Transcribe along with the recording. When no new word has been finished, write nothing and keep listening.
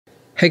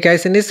Hey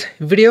guys, in this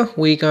video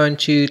we're going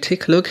to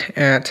take a look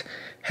at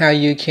how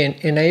you can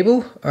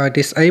enable or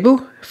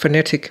disable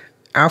Phonetic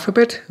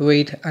Alphabet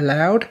Read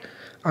Aloud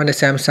on the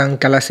Samsung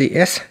Galaxy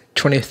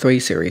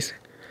S23 series.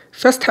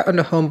 First, tap on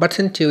the home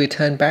button to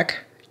return back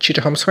to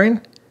the home screen,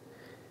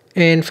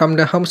 and from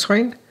the home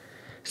screen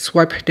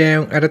swipe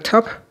down at the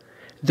top,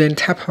 then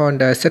tap on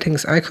the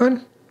settings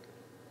icon.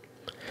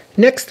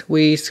 Next,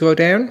 we scroll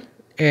down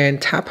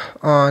and tap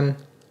on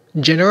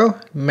General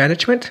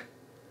Management.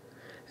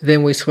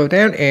 Then we scroll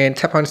down and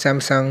tap on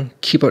Samsung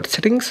keyboard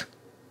settings.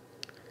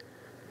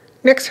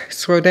 Next,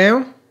 scroll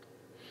down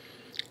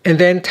and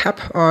then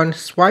tap on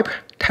Swipe,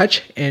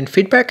 Touch and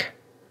Feedback.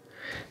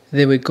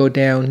 Then we go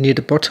down near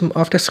the bottom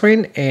of the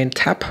screen and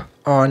tap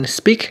on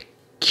Speak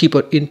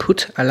Keyboard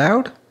Input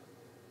Aloud.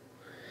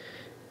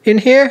 In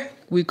here,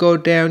 we go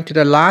down to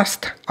the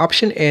last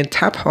option and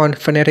tap on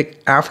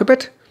Phonetic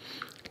Alphabet.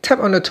 Tap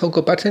on the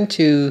toggle button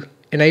to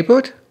enable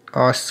it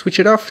or switch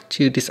it off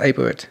to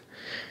disable it.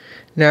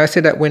 Now I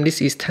said that when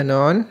this is turned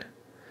on,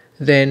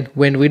 then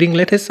when reading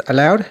letters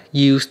aloud,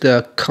 use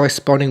the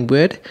corresponding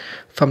word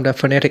from the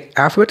phonetic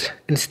alphabet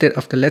instead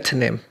of the letter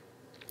name.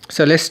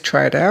 So let's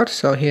try it out.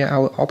 So here I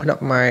will open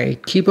up my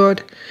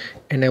keyboard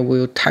and I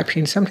will type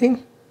in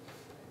something.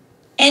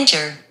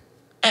 Enter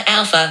A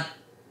Alpha,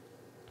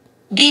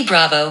 B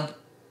Bravo,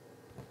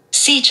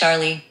 C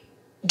Charlie,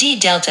 D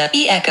Delta,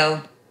 E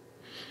Echo,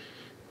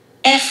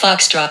 F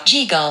Foxtrot,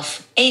 G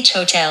Golf, H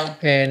Hotel.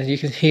 And you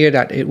can hear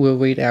that it will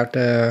read out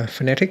the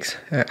phonetics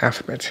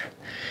alphabet.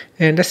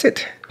 And that's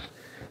it.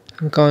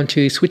 I'm going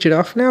to switch it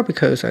off now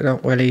because I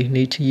don't really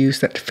need to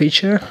use that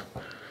feature.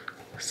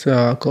 So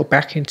I'll go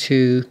back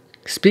into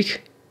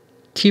Speak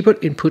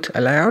Keyboard Input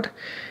Aloud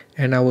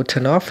and I will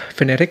turn off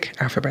Phonetic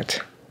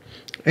Alphabet.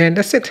 And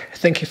that's it.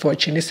 Thank you for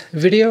watching this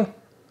video.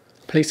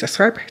 Please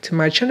subscribe to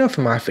my channel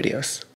for more videos.